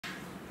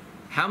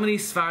How many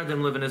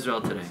Sefardim live in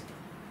Israel today?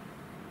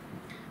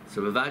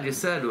 So Rabbi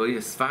said, well,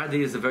 Sefardi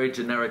is a very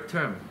generic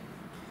term.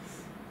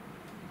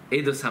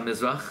 Eidos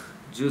HaMizrach,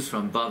 Jews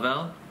from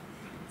Bavel,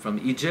 from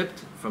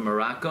Egypt, from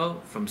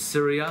Morocco, from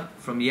Syria,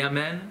 from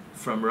Yemen,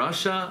 from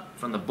Russia,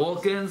 from the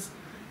Balkans,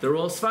 they're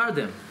all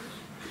Sefardim.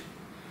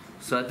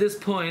 So at this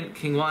point,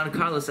 King Juan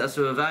Carlos asked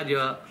Rabbi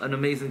an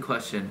amazing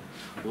question.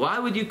 Why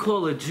would you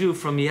call a Jew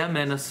from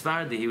Yemen a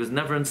Sephardi? He was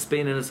never in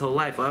Spain in his whole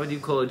life. Why would you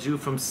call a Jew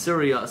from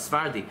Syria a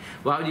Sephardi?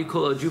 Why would you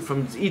call a Jew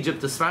from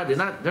Egypt a Sephardi?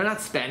 They're not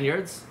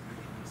Spaniards.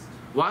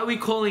 Why are we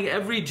calling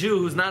every Jew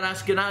who's not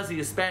Ashkenazi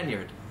a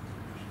Spaniard?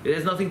 It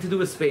has nothing to do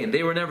with Spain.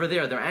 They were never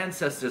there. Their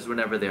ancestors were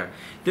never there.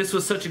 This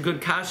was such a good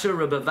kasha.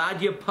 Rabbi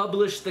Vadia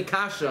published the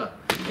kasha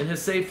in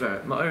his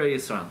Sefer, Ma'orei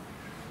Yisrael.